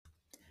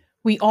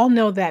We all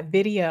know that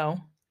video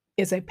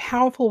is a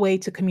powerful way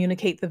to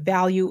communicate the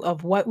value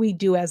of what we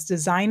do as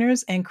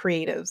designers and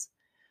creatives.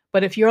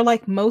 But if you're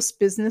like most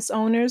business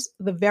owners,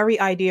 the very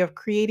idea of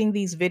creating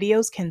these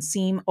videos can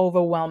seem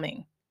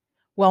overwhelming.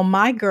 Well,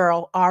 my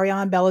girl,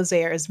 Ariane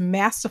Belazaire, is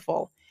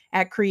masterful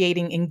at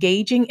creating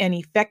engaging and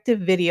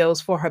effective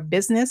videos for her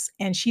business,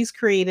 and she's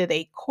created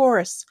a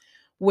course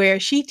where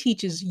she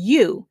teaches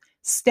you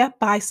step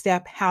by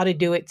step how to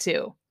do it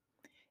too.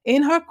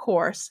 In her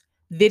course,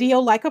 Video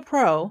Like a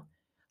Pro,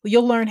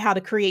 you'll learn how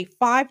to create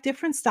 5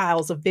 different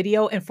styles of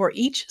video, and for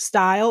each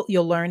style,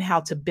 you'll learn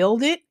how to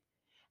build it,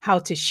 how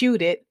to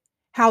shoot it,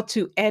 how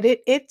to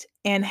edit it,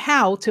 and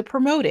how to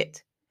promote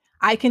it.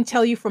 I can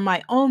tell you from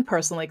my own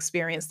personal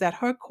experience that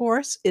her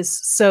course is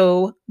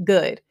so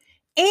good.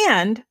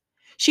 And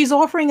she's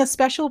offering a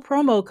special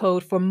promo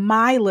code for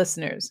my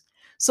listeners.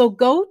 So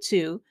go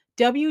to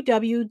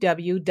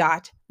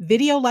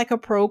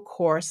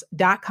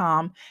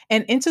www.videolikeaprocourse.com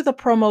and enter the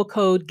promo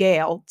code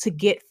GALE to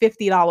get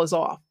 $50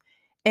 off.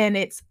 And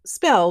it's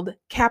spelled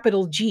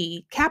capital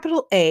G,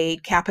 capital A,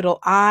 capital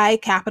I,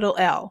 capital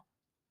L.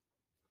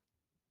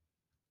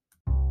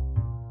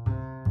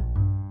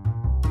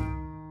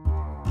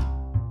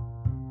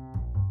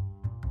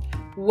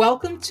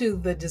 Welcome to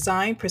the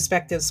Design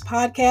Perspectives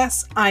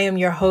Podcast. I am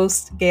your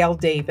host, Gail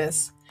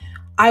Davis.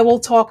 I will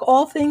talk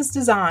all things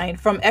design,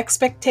 from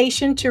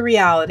expectation to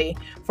reality,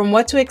 from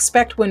what to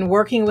expect when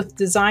working with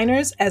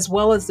designers as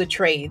well as the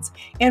trades.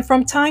 And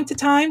from time to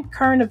time,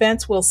 current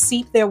events will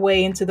seep their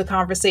way into the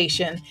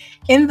conversation.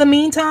 In the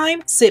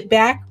meantime, sit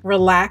back,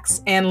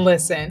 relax, and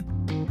listen.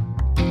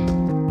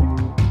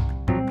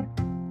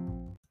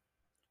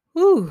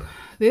 Ooh,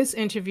 this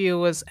interview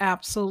was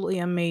absolutely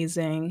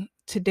amazing.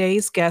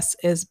 Today's guest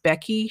is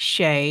Becky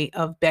Shea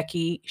of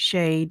Becky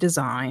Shea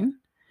Design.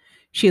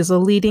 She is a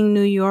leading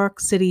New York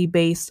City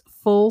based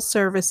full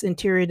service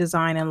interior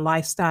design and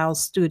lifestyle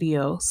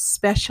studio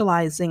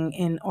specializing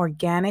in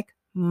organic,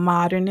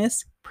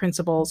 modernist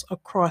principles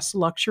across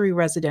luxury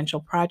residential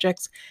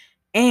projects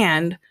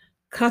and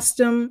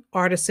custom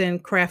artisan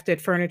crafted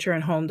furniture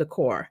and home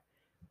decor.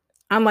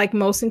 Unlike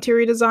most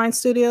interior design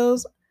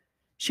studios,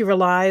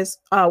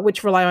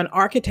 which rely on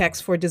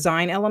architects for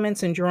design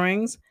elements and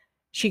drawings.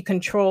 She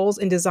controls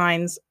and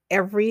designs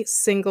every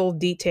single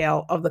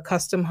detail of the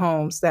custom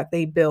homes that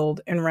they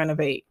build and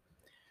renovate.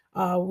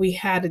 We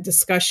had a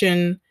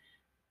discussion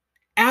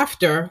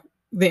after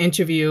the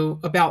interview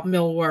about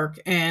millwork,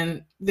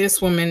 and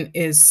this woman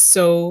is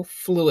so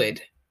fluid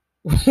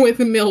with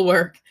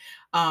millwork.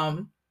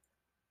 Um,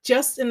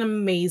 just an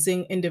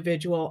amazing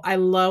individual. I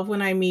love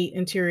when I meet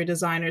interior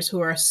designers who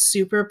are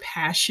super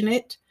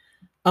passionate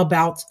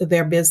about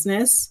their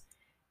business.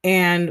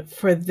 And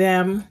for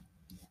them,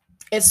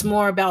 it's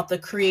more about the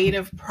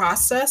creative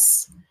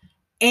process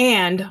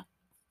and,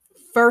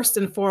 first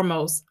and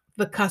foremost,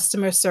 the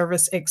customer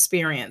service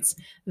experience.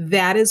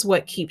 That is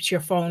what keeps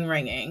your phone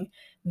ringing.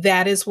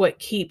 That is what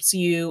keeps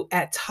you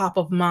at top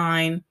of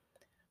mind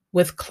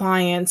with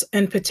clients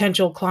and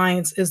potential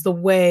clients, is the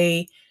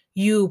way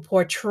you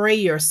portray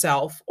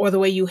yourself or the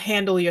way you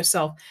handle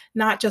yourself,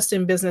 not just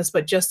in business,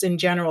 but just in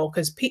general.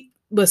 Because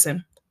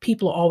listen,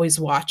 people are always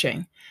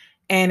watching,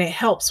 and it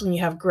helps when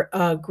you have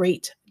a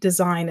great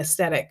design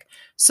aesthetic.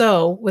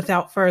 So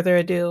without further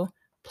ado,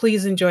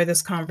 please enjoy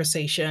this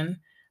conversation,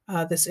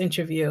 this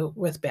interview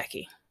with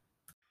Becky.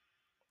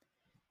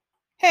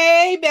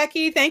 Hey,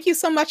 Becky, thank you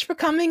so much for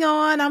coming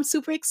on. I'm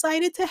super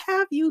excited to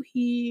have you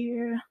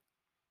here.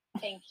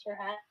 Thanks for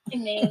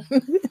having me.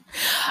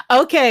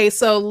 Okay,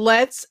 so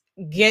let's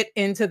get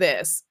into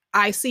this.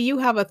 I see you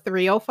have a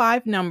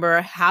 305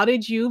 number. How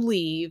did you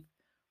leave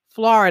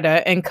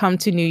Florida and come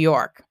to New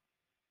York?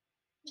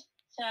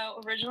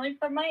 So, originally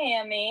from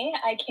Miami,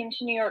 I came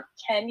to New York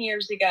 10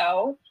 years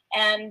ago.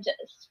 And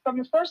from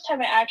the first time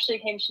I actually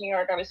came to New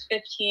York, I was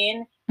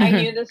 15. I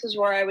knew this is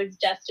where I was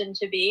destined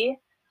to be.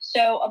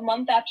 So, a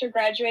month after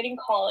graduating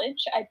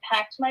college, I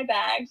packed my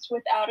bags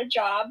without a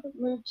job,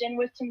 moved in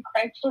with some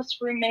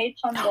Craigslist roommates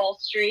on Wall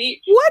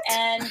Street. What?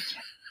 And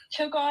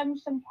took on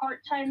some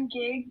part-time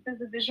gigs as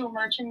a visual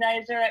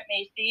merchandiser at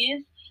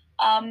Macy's,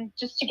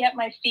 just to get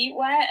my feet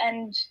wet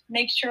and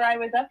make sure I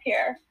was up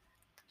here.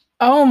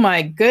 Oh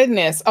my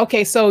goodness.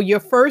 Okay, so your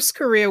first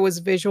career was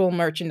visual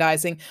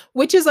merchandising,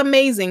 which is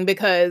amazing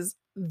because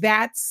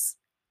that's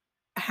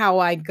how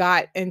I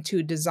got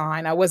into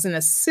design. I was an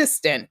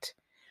assistant,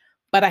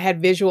 but I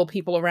had visual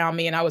people around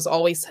me and I was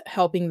always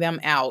helping them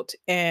out.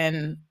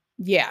 And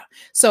yeah,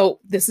 so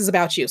this is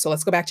about you. So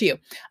let's go back to you.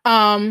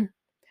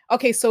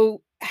 Okay,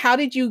 so how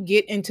did you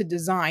get into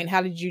design?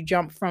 How did you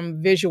jump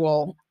from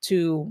visual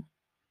to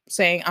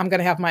saying, I'm going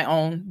to have my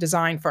own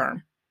design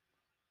firm?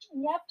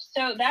 Yep.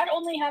 So that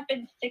only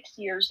happened 6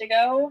 years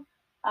ago.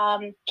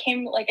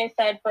 Came, like I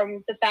said,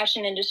 from the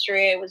fashion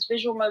industry. I was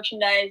visual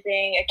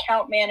merchandising,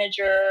 account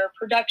manager,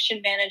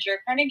 production manager,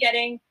 kind of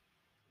getting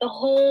the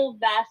whole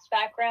vast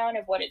background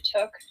of what it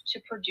took to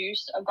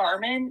produce a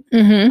garment.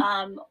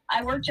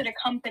 I worked at a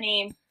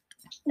company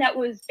that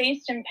was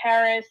based in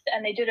Paris,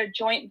 and they did a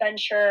joint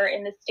venture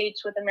in the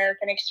States with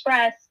American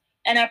Express.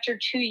 And after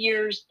 2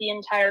 years, the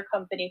entire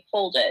company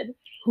folded.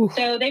 Oof.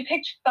 So they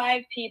picked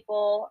 5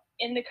 people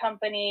in the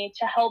company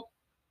to help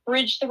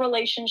bridge the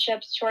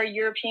relationships to our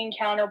European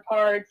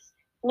counterparts,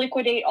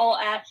 liquidate all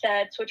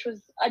assets, which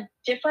was a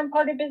different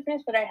part of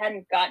business that I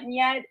hadn't gotten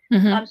yet.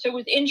 So it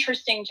was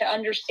interesting to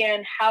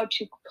understand how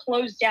to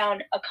close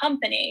down a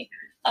company.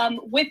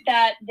 With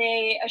that,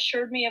 they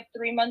assured me of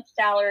 3 months'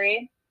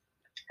 salary.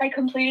 I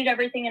completed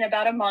everything in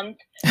about a month.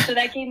 So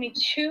that gave me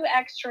 2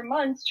 extra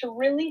months to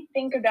really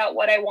think about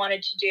what I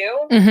wanted to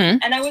do.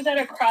 And I was at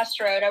a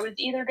crossroad. I was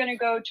either going to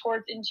go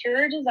towards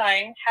interior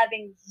design,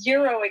 having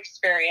 0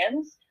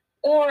 experience,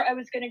 or I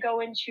was going to go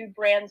into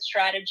brand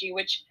strategy,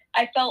 which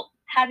I felt,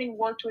 having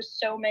worked with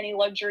so many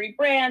luxury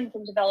brands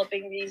and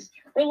developing these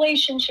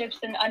relationships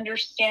and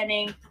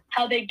understanding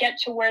how they get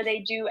to where they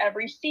do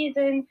every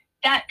season,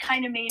 that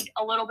kind of made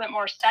a little bit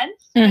more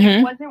sense. But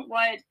it wasn't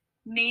what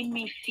made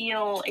me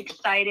feel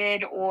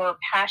excited or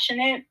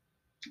passionate.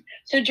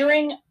 So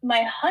during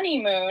my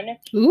honeymoon,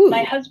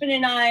 my husband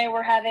and I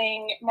were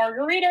having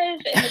margaritas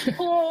in the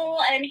pool,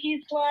 and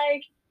he's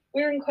like,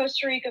 we were in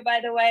Costa Rica, by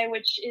the way,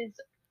 which is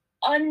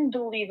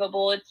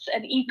unbelievable. It's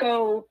an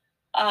eco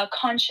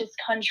conscious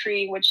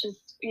country, which is,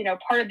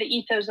 part of the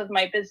ethos of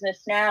my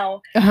business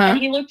now. And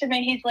he looked at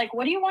me, he's like,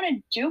 what do you want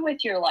to do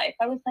with your life?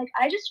 I was like,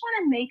 I just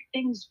want to make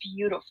things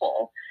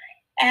beautiful.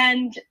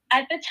 And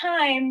at the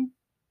time,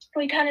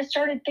 we kind of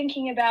started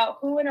thinking about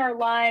who in our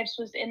lives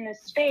was in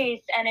this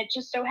space. And it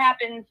just so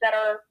happens that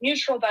our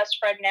mutual best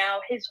friend now,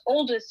 his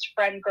oldest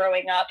friend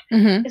growing up,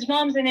 his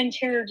mom's an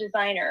interior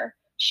designer,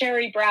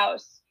 Sherry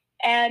Browse.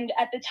 And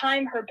at the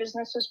time, her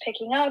business was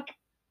picking up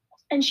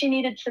and she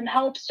needed some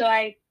help. So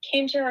I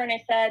came to her and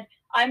I said,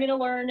 I'm going to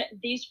learn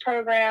these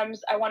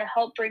programs. I want to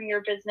help bring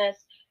your business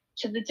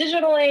to the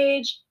digital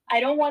age. I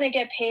don't want to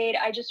get paid.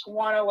 I just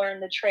want to learn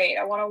the trade.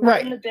 I want to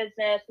learn the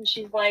business. And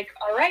she's like,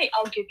 all right,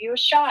 I'll give you a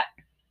shot.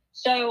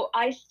 So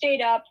I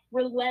stayed up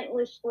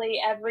relentlessly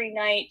every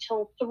night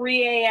till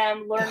 3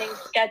 a.m. learning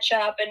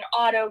SketchUp and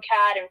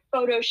AutoCAD and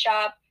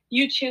Photoshop.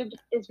 YouTube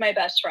is my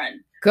best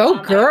friend.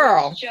 Go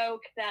girl. I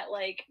joke that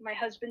my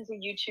husband's a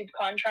YouTube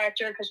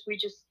contractor because we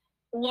just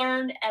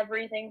learn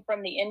everything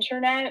from the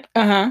internet.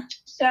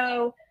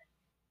 So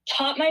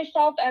taught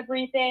myself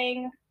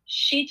everything.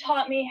 She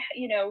taught me,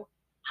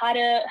 how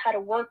to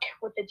work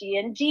with the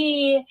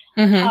D&D,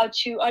 how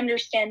to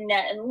understand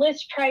net and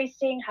list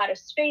pricing, how to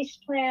space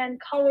plan,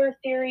 color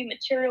theory,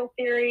 material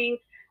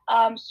theory.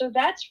 So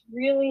that's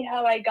really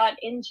how I got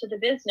into the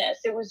business.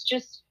 It was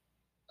just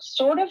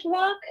sort of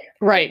luck,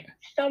 right?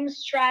 Some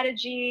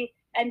strategy,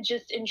 and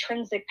just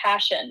intrinsic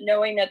passion,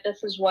 knowing that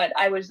this is what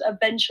I was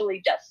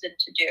eventually destined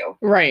to do.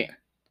 Right.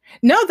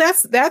 No,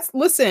 that's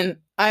listen,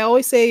 I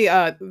always say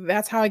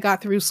that's how I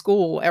got through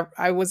school.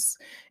 I was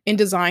in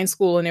design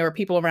school and there were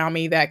people around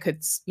me that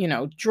could,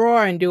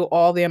 draw and do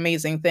all the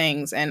amazing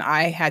things. And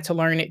I had to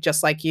learn it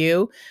just like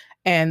you.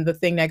 And the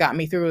thing that got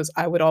me through is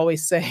I would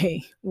always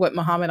say what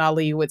Muhammad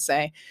Ali would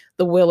say,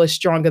 the will is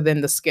stronger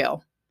than the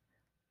skill.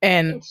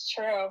 And it's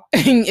true.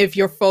 If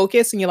you're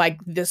focused and you're like,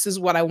 this is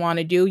what I want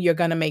to do, you're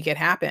going to make it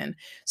happen.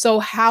 So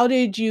how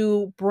did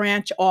you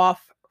branch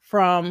off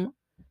from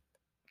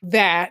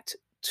that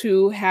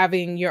to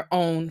having your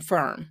own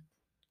firm?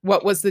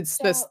 What was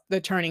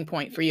the turning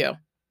point for you?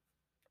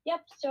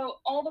 Yep. So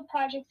all the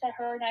projects that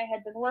her and I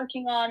had been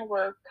working on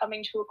were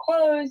coming to a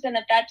close. And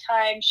at that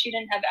time, she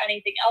didn't have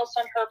anything else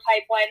on her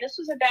pipeline. This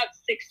was about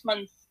 6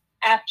 months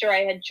after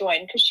I had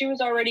joined, because she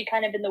was already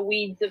kind of in the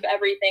weeds of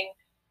everything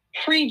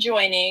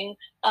pre-joining.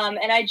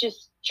 And I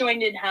just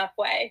joined in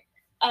halfway.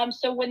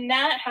 So when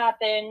that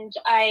happened,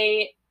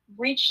 I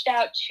reached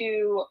out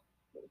to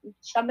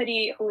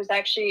somebody who was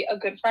actually a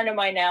good friend of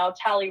mine now,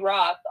 Tally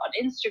Roth, on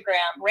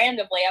Instagram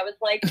randomly. I was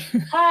like,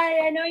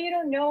 hi, I know you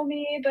don't know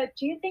me, but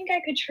do you think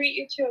I could treat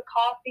you to a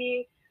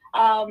coffee?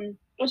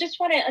 I just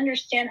want to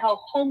understand how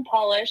home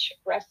polish,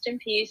 rest in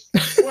peace,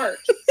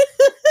 works.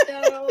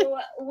 So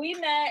we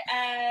met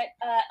at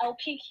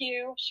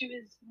LPQ. She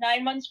was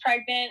 9 months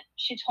pregnant.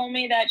 She told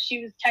me that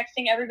she was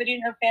texting everybody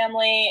in her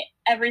family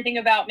everything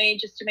about me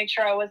just to make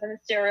sure I wasn't a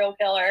serial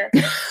killer.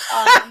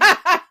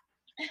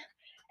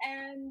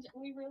 And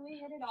we really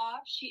hit it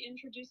off. She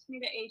introduced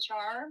me to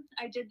HR.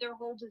 I did their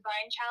whole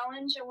design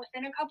challenge. And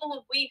within a couple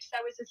of weeks,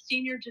 I was a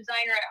senior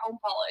designer at Home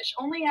Polish,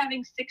 only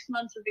having 6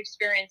 months of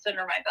experience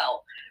under my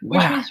belt,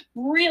 which was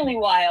really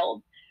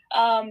wild.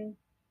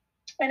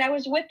 And I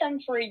was with them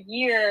for a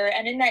year.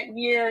 And in that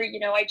year,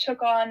 I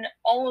took on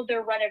all of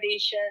their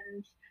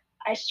renovations.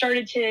 I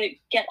started to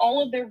get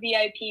all of their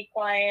VIP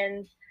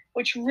clients,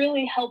 which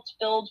really helped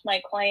build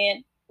my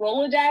client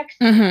Rolodex.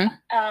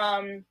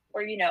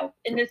 Or,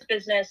 in this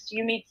business,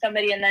 you meet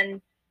somebody and then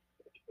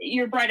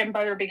your bread and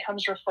butter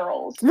becomes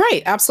referrals.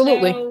 Right.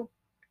 Absolutely. So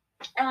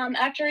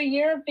after a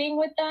year of being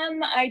with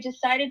them, I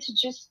decided to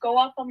just go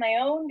off on my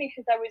own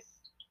because I was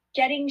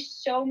getting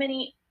so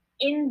many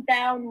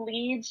inbound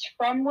leads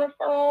from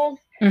referrals.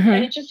 Mm-hmm.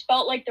 And it just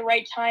felt like the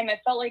right time. I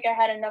felt like I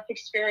had enough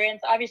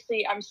experience.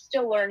 Obviously, I'm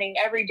still learning.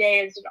 Every day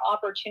is an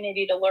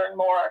opportunity to learn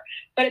more.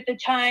 But at the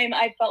time,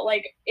 I felt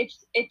like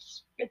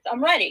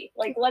I'm ready.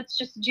 Like, let's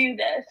just do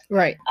this.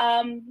 Right.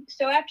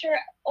 So after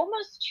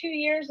almost 2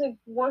 years of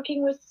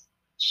working with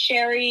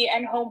Sherry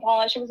and Home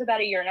Polish, it was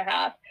about a year and a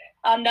half.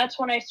 That's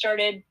when I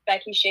started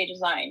Becky Shea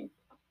Design.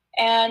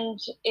 And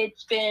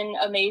it's been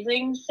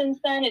amazing since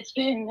then. It's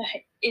been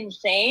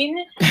insane.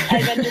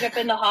 I've ended up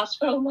in the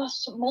hospital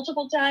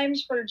multiple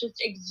times for just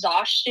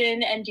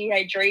exhaustion and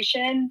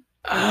dehydration.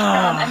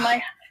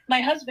 And my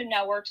husband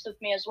now works with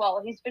me as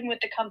well. He's been with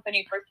the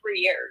company for 3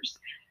 years.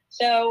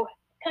 So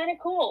kind of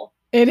cool.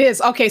 It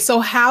is. Okay, so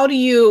how do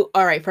you,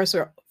 all right,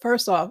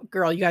 first off,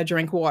 girl, you got to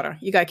drink water.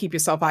 You got to keep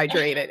yourself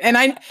hydrated. And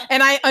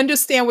I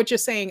understand what you're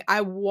saying.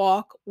 I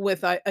walk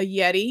with a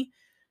Yeti.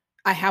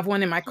 I have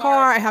one in my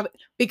car.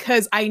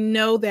 Because I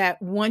know that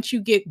once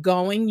you get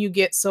going, you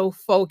get so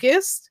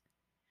focused,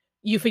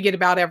 you forget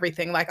about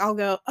everything. Like I'll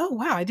go, oh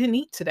wow, I didn't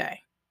eat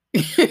today.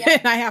 Yeah.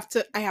 And I have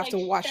to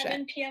wash that.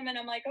 7 p.m. and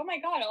I'm like, oh my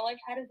God, all I've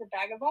had is a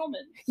bag of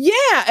almonds.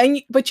 Yeah.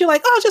 But you're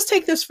like, oh, I'll just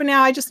take this for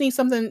now. I just need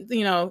something,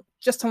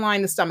 just to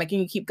line the stomach,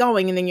 and you keep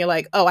going. And then you're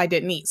like, oh, I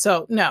didn't eat.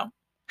 So no,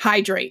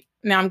 hydrate.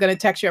 Now I'm going to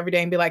text you every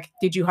day and be like,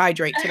 did you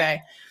hydrate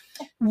today?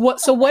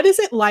 So what is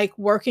it like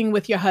working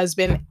with your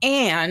husband,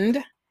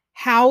 and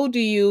how do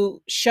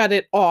you shut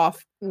it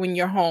off when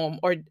you're home,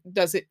 or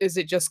is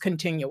it just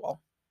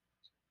continual?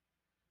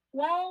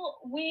 Well,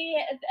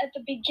 at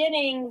the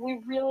beginning, we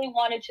really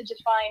wanted to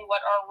define what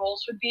our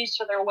roles would be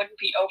so there wouldn't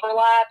be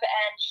overlap.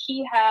 And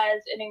he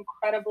has an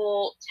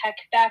incredible tech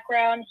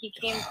background. He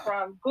came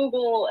from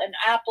Google and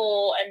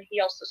Apple, and he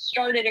also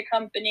started a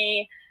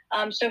company.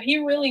 So he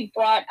really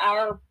brought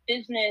our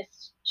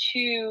business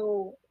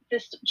to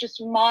this just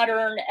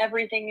modern,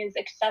 everything is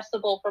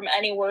accessible from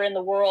anywhere in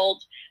the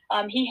world.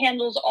 He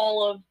handles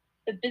all of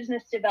the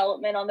business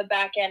development on the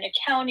back end,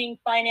 accounting,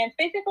 finance,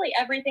 basically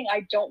everything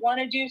I don't want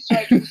to do, so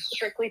I can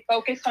strictly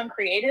focus on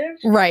creative.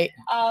 Right.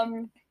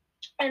 And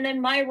then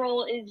my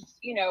role is,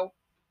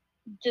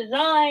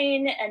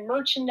 design and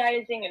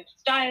merchandising and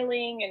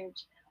styling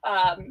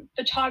and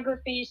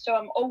photography. So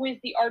I'm always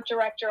the art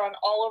director on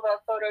all of our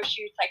photo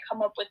shoots. I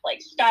come up with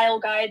like style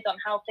guides on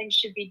how things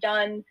should be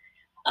done.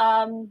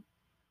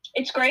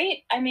 It's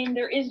great. I mean,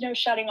 there is no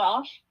shutting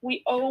off.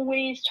 We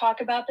always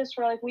talk about this.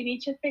 We're like, we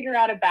need to figure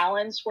out a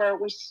balance where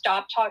we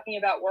stop talking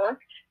about work.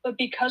 But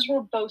because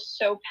we're both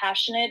so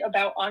passionate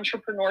about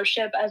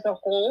entrepreneurship as a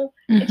whole,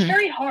 It's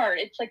very hard.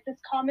 It's like this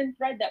common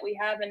thread that we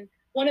have. And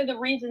one of the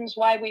reasons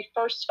why we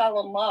first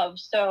fell in love.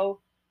 So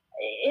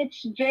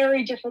it's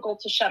very difficult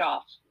to shut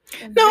off.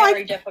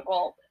 Very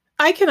difficult.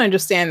 I can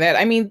understand that.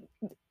 I mean,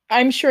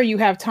 I'm sure you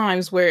have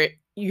times where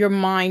your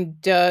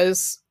mind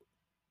does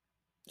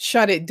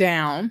shut it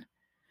down.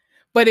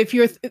 But if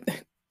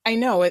I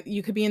know it,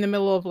 you could be in the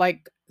middle of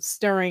like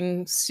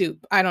stirring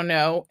soup, I don't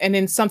know, and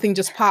then something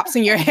just pops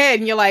in your head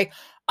and you're like,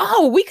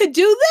 oh, we could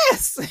do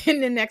this.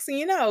 And the next thing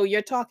you know,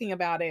 you're talking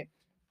about it.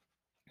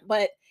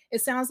 But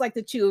it sounds like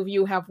the two of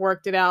you have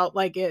worked it out.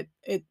 Like it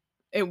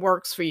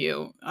works for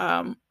you.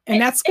 And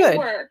that's good. It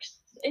works.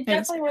 It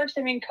definitely works.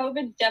 I mean,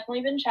 COVID's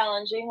definitely been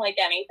challenging, like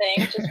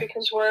anything, just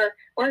because we're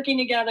working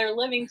together,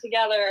 living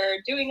together,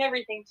 doing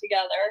everything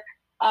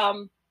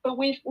together. But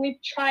we've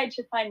tried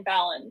to find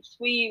balance.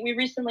 We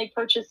recently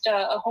purchased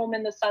a home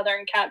in the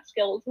Southern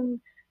Catskills, and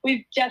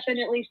we've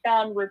definitely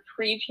found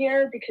reprieve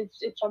here because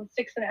it's on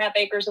 6.5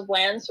 acres of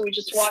land. So we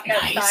just walk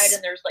outside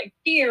and there's like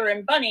deer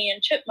and bunny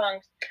and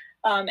chipmunks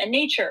and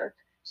nature.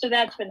 So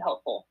that's been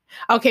helpful.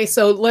 Okay,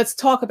 so let's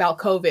talk about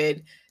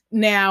COVID.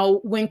 Now,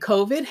 when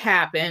COVID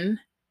happened,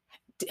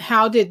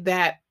 how did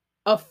that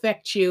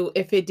affect you,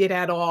 if it did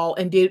at all?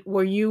 And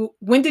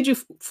when did you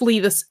flee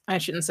this? I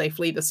shouldn't say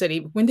flee the city.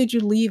 When did you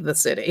leave the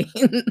city?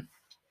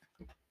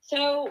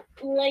 So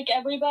like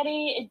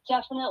everybody, it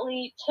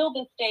definitely till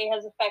this day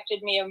has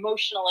affected me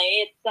emotionally.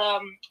 It's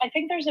I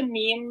think there's a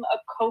meme, a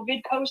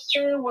COVID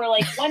coaster, where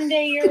like one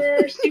day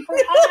you're super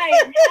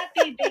high and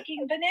happy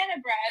baking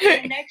banana bread,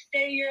 and the next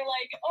day you're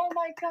like, oh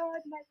my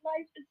God, my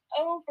life is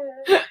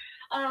over.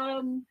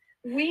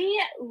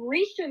 We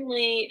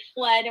recently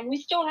fled, and we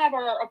still have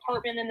our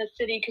apartment in the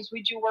city because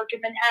we do work in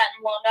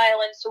Manhattan, Long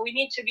Island, so we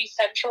need to be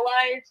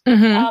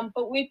centralized.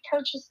 But we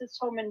purchased this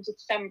home in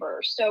December,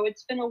 so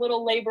it's been a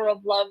little labor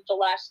of love the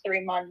last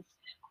 3 months.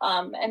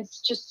 And it's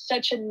just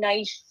such a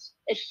nice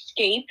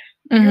escape.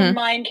 Your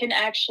mind can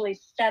actually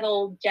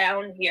settle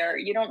down here.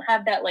 You don't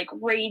have that like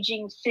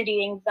raging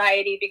city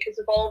anxiety because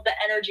of all of the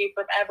energy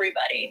from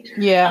everybody.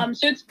 Yeah.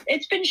 So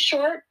it's been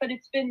short, but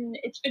it's been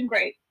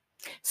great.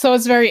 So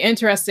it's very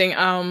interesting.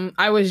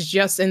 I was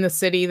just in the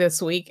city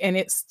this week, and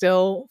it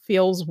still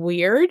feels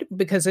weird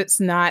because it's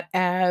not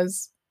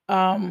as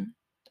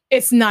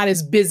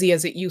busy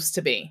as it used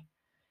to be.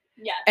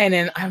 Yeah. And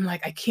then I'm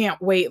like, I can't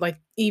wait. Like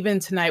even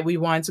tonight we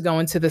wanted to go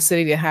into the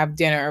city to have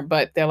dinner,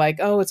 but they're like,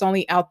 oh, it's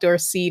only outdoor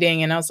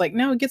seating. And I was like,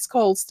 no, it gets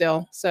cold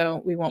still.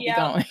 So we won't be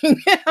going.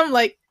 I'm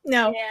like,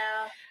 no.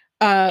 Yeah.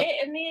 Uh,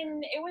 I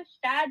mean, it was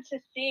sad to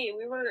see.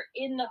 We were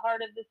in the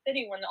heart of the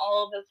city when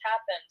all of this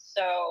happened.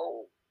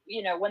 So,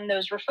 when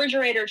those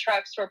refrigerator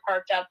trucks were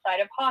parked outside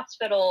of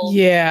hospitals,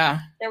 yeah,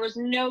 there was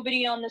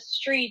nobody on the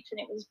streets, and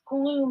it was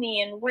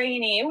gloomy and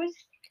rainy. It was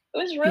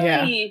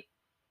yeah, really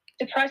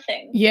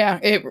depressing. yeah.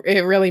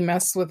 It really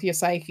messed with your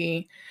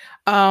psyche.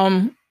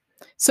 Um,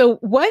 so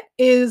what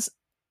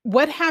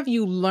have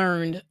you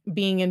learned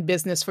being in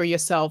business for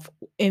yourself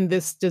in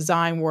this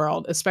design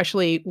world,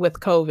 especially with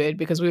COVID?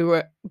 Because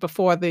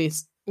before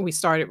this we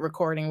started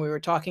recording, we were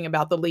talking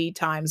about the lead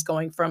times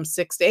going from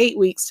 6 to 8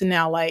 weeks to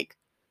now, like,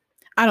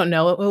 I don't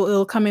know,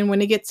 it'll come in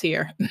when it gets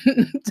here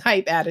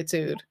type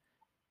attitude.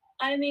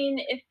 I mean,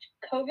 if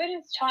COVID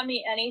has taught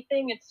me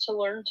anything, it's to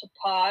learn to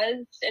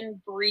pause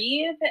and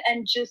breathe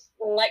and just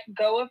let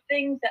go of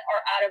things that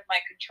are out of my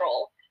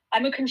control.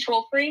 I'm a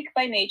control freak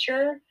by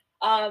nature.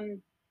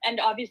 And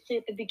obviously,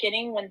 at the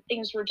beginning, when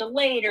things were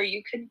delayed or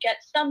you couldn't get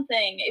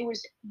something, it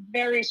was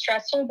very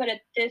stressful. But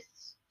at this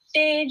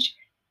stage,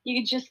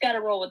 you just got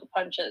to roll with the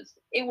punches.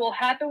 It will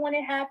happen when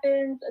it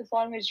happens, as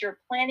long as you're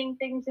planning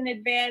things in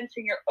advance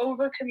and you're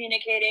over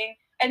communicating.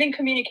 I think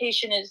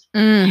communication is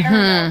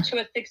paramount to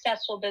a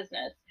successful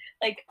business.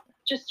 Like,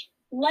 just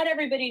let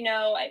everybody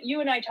know.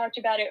 You and I talked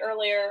about it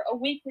earlier, a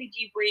weekly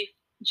debrief,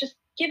 just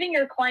giving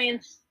your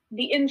clients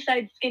the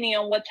inside skinny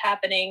on what's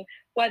happening,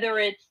 whether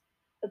it's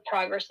the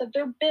progress of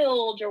their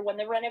build or when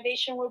the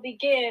renovation will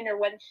begin or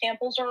when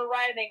samples are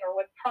arriving or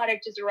when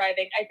product is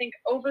arriving. I think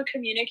over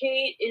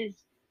communicate is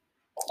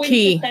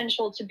Key.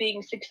 quintessential to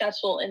being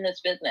successful in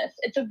this business.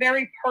 It's a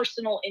very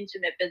personal,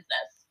 intimate business.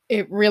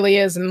 It really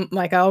is. And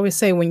like I always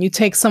say, when you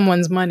take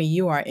someone's money,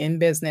 you are in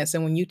business.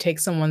 And when you take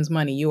someone's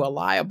money, you are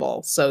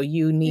liable. So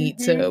you need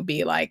to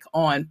be like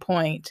on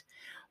point.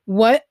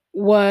 What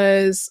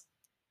was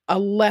a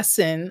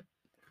lesson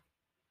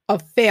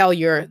of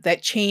failure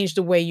that changed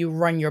the way you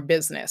run your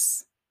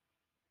business?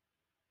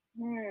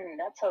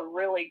 That's a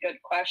really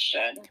good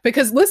question.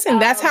 Because listen,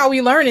 that's how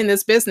we learn in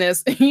this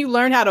business. You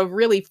learn how to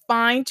really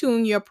fine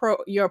tune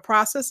your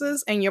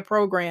processes and your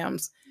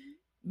programs,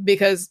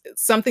 because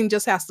something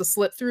just has to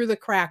slip through the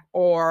crack,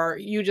 or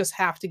you just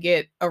have to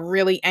get a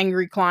really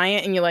angry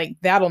client and you're like,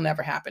 that'll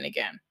never happen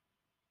again.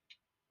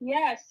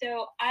 Yeah,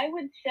 so I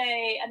would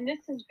say, and this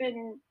has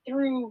been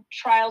through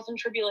trials and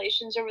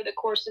tribulations over the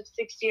course of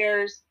 6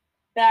 years,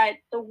 that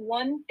the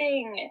one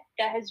thing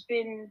that has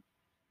been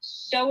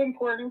so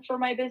important for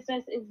my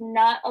business is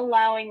not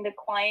allowing the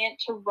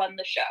client to run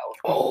the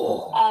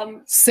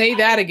show. Say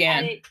that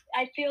again.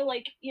 I feel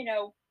like,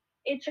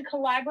 it's a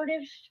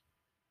collaborative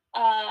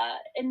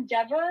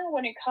endeavor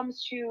when it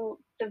comes to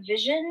the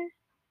vision,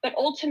 but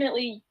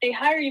ultimately they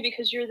hire you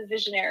because you're the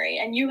visionary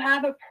and you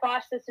have a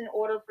process in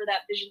order for that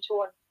vision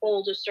to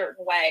unfold a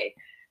certain way.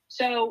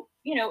 So,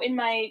 in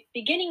my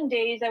beginning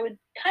days, I would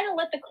kind of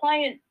let the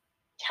client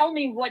tell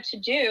me what to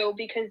do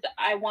because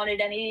I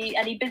wanted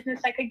any business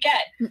I could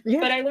get.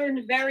 Yeah. But I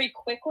learned very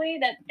quickly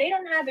that they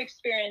don't have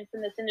experience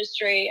in this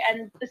industry.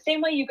 And the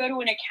same way you go to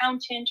an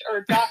accountant or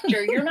a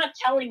doctor, you're not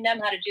telling them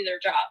how to do their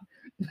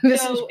job.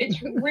 So it's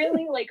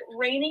really like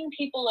reining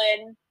people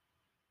in,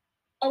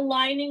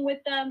 aligning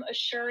with them,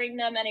 assuring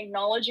them, and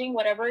acknowledging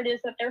whatever it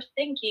is that they're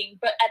thinking.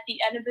 But at the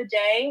end of the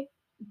day,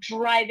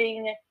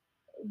 driving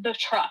the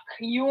truck.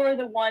 You're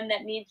the one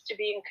that needs to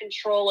be in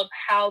control of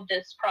how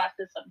this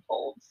process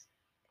unfolds.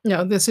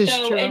 No, this is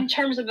so true. In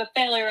terms of a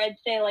failure, I'd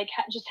say like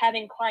just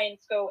having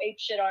clients go ape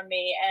shit on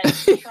me and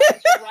trying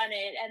to run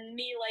it, and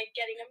me like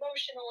getting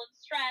emotional and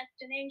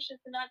stressed and anxious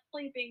and not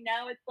sleeping.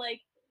 Now it's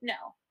like, no,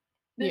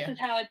 this is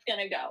how it's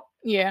gonna go.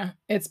 Yeah,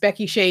 it's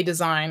Becky Shea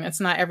design. It's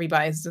not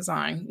everybody's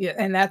design. Yeah,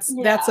 and that's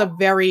a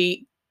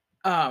very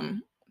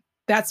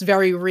that's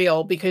very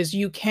real, because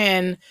you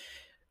can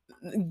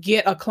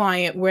get a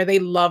client where they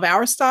love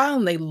our style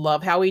and they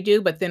love how we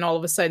do, but then all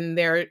of a sudden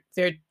they're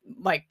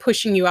like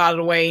pushing you out of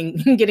the way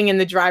and getting in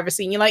the driver's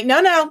seat. And you're like,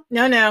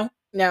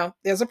 no,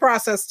 there's a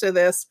process to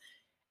this.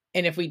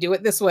 And if we do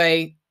it this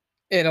way,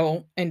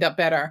 it'll end up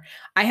better.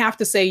 I have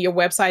to say your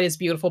website is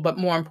beautiful, but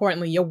more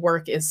importantly, your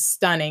work is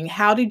stunning.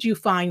 How did you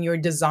find your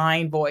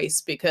design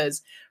voice?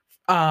 Because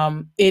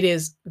it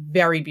is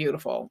very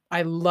beautiful.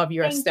 I love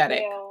your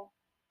aesthetic.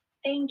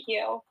 Thank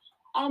you.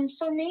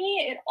 For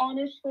me, it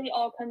honestly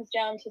all comes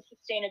down to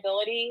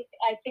sustainability.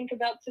 I think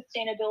about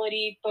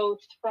sustainability both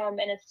from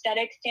an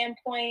aesthetic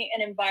standpoint,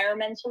 an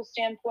environmental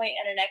standpoint,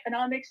 and an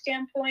economic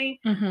standpoint.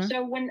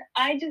 So when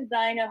I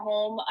design a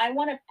home, I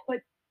want to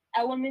put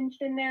elements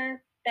in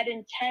there that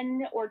in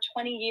 10 or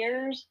 20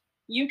 years,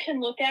 you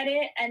can look at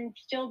it and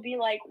still be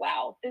like,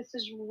 wow, this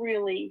is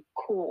really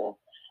cool.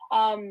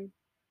 I've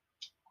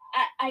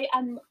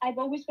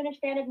always been a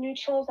fan of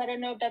neutrals. I don't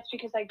know if that's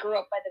because I grew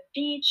up by the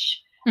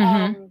beach.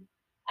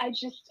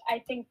 I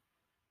think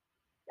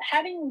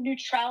having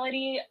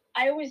neutrality,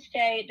 I always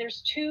say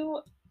there's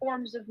two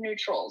forms of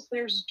neutrals.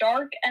 There's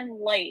dark and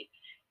light.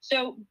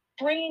 So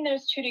bringing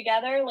those two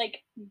together,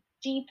 like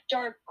deep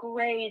dark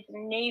grays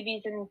and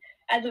navies, and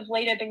as of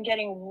late I've been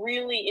getting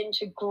really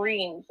into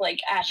greens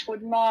like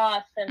Ashwood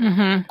Moss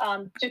and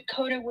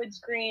Dakota Woods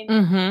green.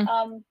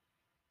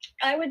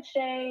 I would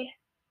say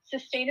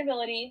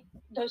sustainability,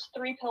 those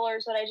three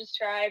pillars that I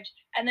described,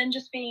 and then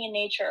just being in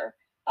nature.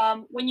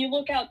 When you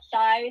look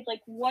outside,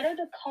 like what are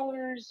the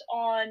colors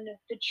on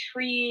the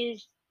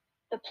trees,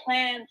 the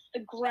plants,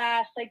 the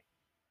grass? Like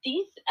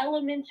these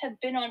elements have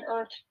been on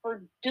Earth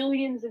for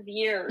billions of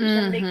years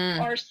and they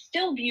are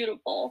still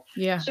beautiful.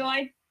 Yeah. So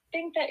I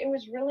think that it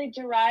was really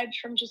derived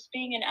from just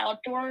being an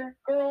outdoor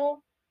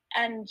girl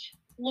and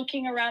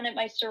looking around at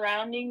my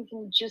surroundings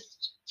and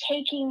just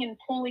taking and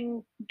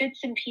pulling bits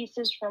and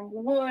pieces from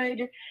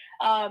wood,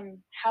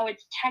 how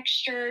it's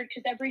textured,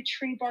 because every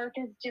tree bark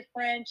is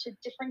different, to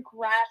different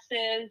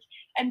grasses,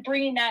 and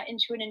bringing that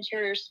into an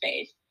interior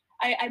space.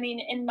 I mean,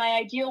 in my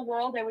ideal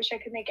world, I wish I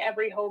could make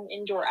every home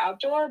indoor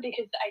outdoor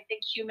because I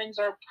think humans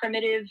are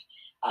primitive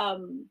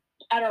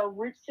at our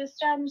root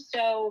system.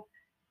 So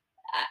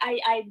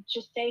I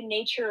just say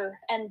nature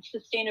and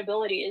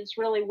sustainability is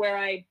really where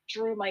I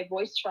drew my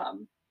voice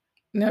from.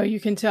 No, you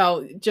can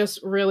tell. Just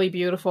really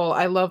beautiful.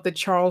 I love the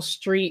Charles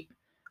Street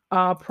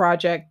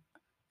project.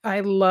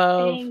 I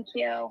love, Thank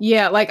you.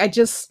 yeah, like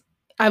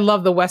I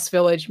love the West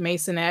Village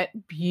Masonette.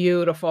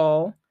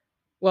 Beautiful.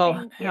 Well,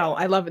 Thank hell, you.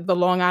 I love the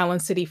Long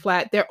Island City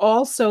Flat. They're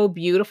all so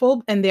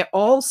beautiful and they're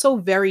all so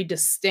very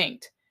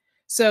distinct.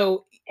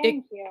 So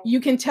Thank you.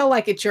 you can tell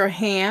like it's your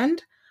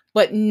hand,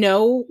 but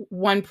no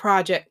one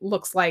project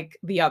looks like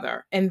the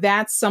other. And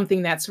that's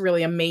something that's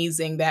really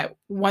amazing that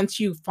once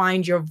you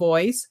find your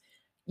voice,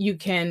 you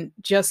can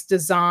just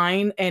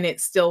design and it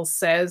still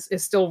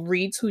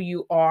reads who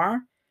you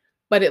are,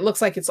 but it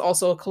looks like it's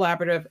also a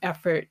collaborative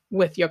effort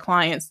with your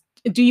clients.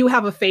 Do you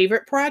have a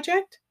favorite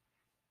project?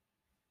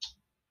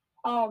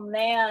 Oh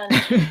man.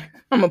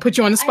 I'm gonna put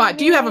you on the spot.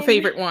 Do you have a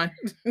favorite one?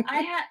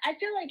 I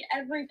feel like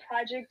every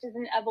project is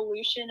an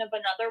evolution of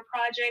another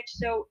project.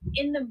 So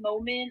in the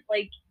moment,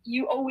 like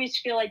you always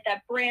feel like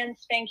that brand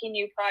spanking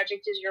new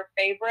project is your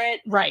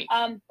favorite. Right.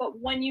 But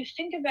when you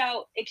think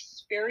about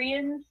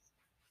experience,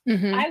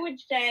 Mhm. I would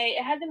say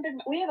it hasn't been.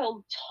 We have a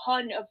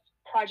ton of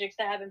projects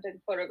that haven't been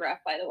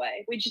photographed. By the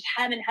way, we just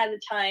haven't had the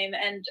time,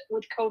 and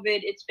with COVID,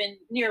 it's been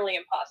nearly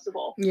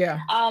impossible. Yeah.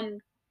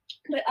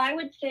 But I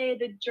would say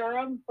the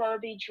Durham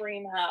Barbie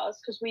Dream House,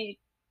 because we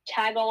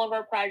tag all of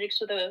our projects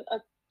with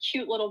a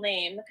cute little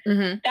name.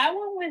 That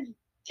one was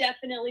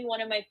definitely one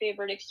of my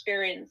favorite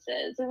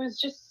experiences. It was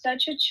just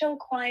such a chill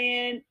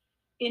client.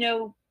 You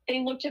know, they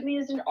looked at me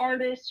as an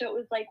artist, so it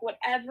was like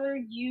whatever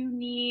you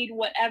need,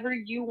 whatever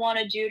you want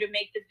to do to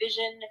make the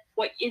vision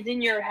what is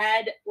in your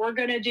head, we're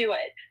gonna do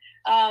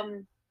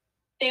it.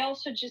 They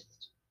also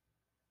just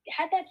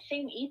had that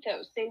same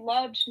ethos. They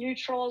loved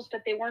neutrals,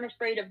 but they weren't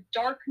afraid of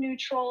dark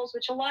neutrals,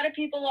 which a lot of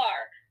people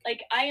are.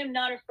 Like, I am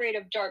not afraid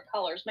of dark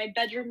colors. My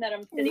bedroom that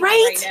I'm sitting in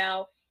right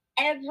now,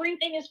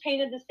 everything is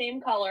painted the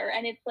same color,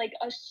 and it's like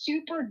a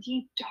super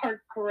deep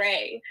dark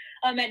gray.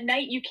 At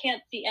night, you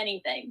can't see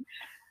anything.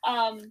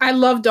 I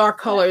love dark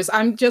colors.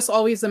 I'm just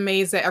always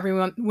amazed that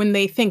everyone, when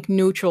they think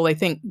neutral, they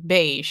think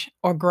beige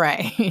or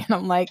gray. And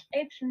I'm like,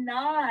 it's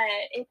not.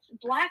 It's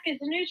black is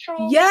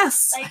neutral.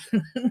 Yes.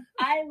 Like,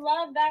 I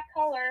love that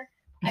color.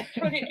 I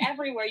put it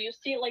everywhere. You'll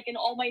see it like in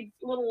all my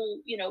little,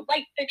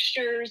 light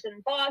fixtures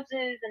and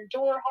vases and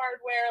door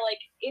hardware. Like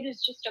it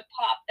is just a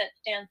pop that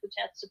stands the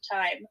test of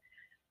time.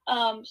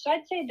 So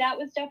I'd say that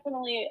was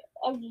definitely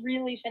a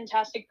really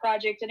fantastic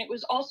project. And it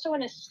was also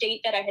in a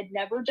state that I had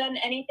never done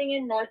anything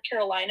in, North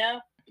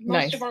Carolina.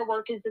 Most of our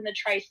work is in the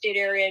tri-state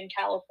area in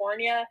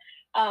California.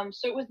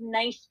 So it was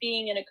nice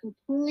being in a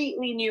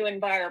completely new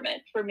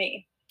environment for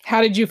me. How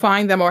did you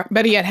find them? Or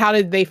better yet, how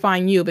did they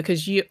find you?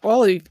 Because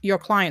all of your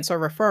clients are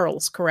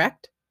referrals,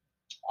 correct?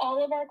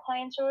 All of our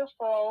clients are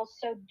referrals.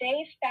 So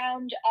they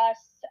found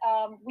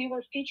us. We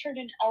were featured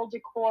in Elle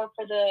Decor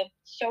for the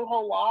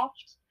Soho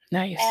Loft.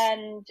 Nice.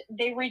 And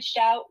they reached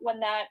out when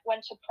that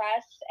went to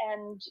press.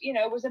 And,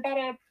 it was about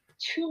a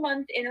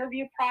 2-month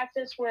interview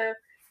process where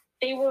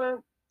they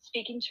were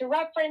speaking to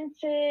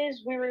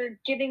references. We were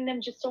giving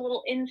them just a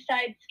little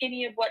inside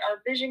skinny of what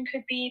our vision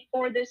could be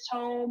for this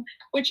home,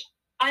 which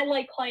I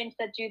like clients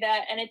that do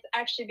that. And it's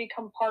actually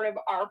become part of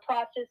our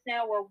process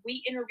now where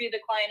we interview the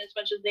client as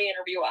much as they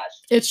interview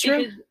us. It's true.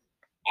 Because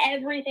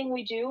everything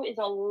we do is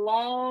a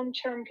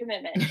long-term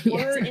commitment. Yes.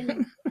 We're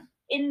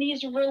in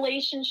these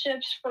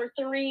relationships for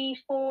 3-4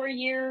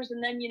 years.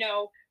 And then,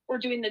 we're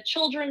doing the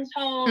children's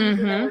homes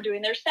and then we're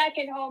doing their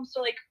second home.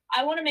 So like,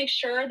 I want to make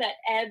sure that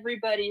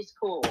everybody's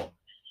cool.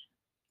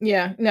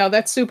 Yeah, no,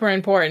 that's super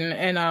important.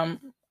 And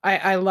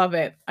I love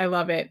it. I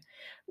love it.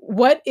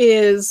 What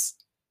is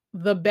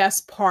the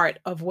best part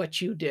of what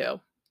you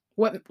do?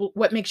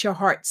 What makes your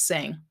heart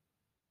sing?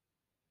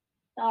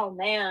 Oh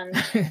man.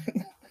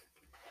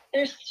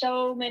 There's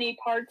so many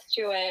parts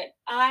to it.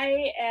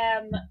 I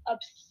am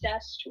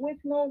obsessed with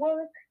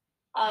millwork.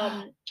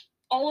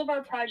 All of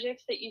our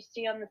projects that you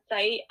see on the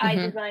site, I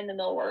design the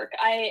millwork.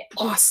 I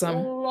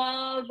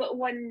love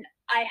when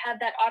I have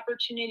that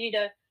opportunity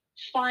to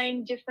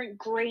find different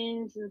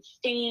grains and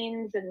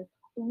stains and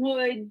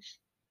woods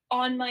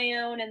on my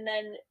own and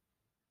then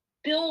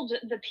build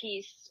the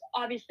piece,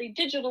 obviously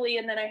digitally,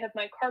 and then I have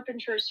my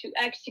carpenters who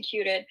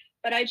execute it.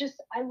 But I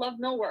love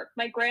millwork.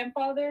 My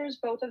grandfathers,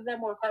 both of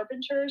them were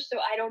carpenters, so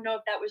I don't know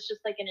if that was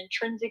just like an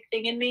intrinsic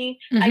thing in me.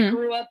 Mm-hmm. I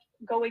grew up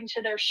going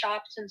to their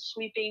shops and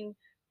sweeping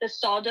the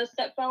sawdust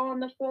that fell on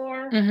the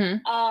floor.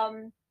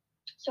 Mm-hmm.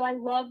 So I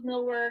love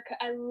millwork.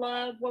 I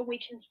love when we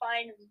can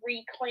find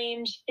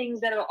reclaimed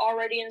things that are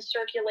already in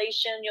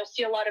circulation. You'll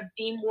see a lot of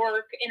beam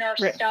work in our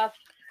stuff,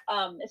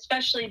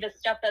 especially the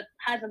stuff that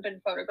hasn't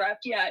been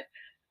photographed yet.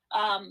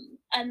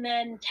 And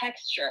then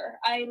texture.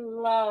 I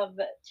love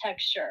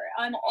texture.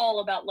 I'm all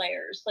about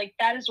layers. Like,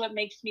 that is what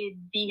makes me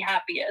the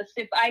happiest.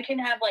 If I can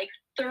have like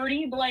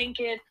 30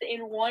 blankets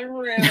in one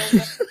room,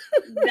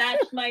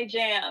 that's my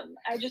jam.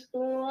 I just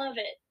love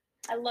it.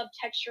 I love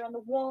texture on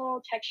the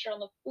wall, texture on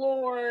the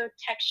floor,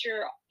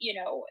 texture,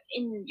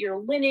 in your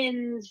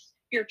linens,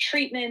 your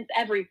treatments,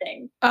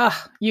 everything.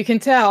 You can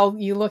tell.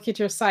 You look at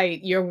your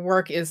site, your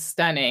work is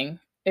stunning.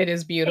 It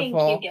is beautiful.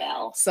 Thank you,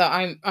 Gail. So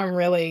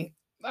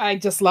I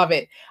just love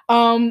it.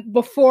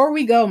 Before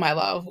we go, my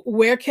love,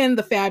 where can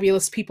the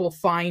fabulous people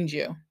find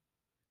you?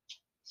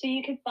 So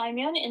you can find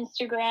me on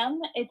Instagram.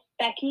 It's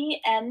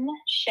Becky M.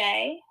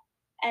 Shea.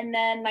 And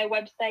then my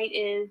website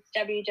is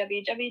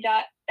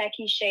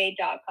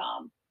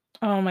www.beckyshay.com.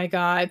 Oh my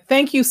God.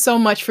 Thank you so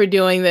much for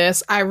doing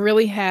this. I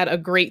really had a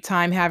great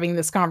time having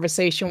this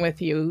conversation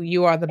with you.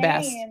 You are the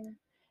best.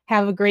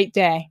 Have a great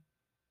day.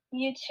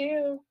 You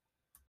too.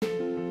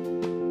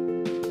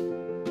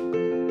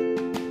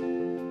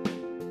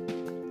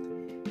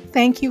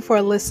 Thank you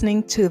for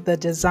listening to the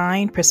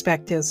Design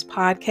Perspectives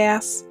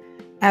podcast.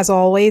 As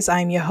always,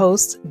 I'm your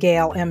host,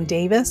 Gail M.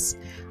 Davis.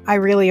 I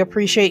really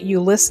appreciate you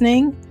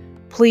listening.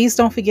 Please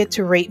don't forget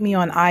to rate me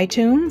on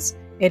iTunes.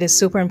 It is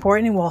super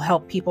important and will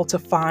help people to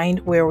find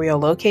where we are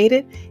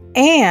located.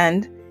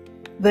 And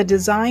the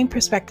Design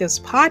Perspectives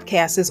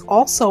podcast is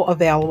also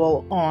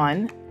available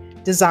on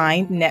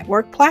Design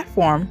Network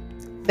platform.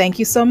 Thank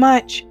you so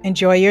much.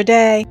 Enjoy your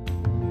day.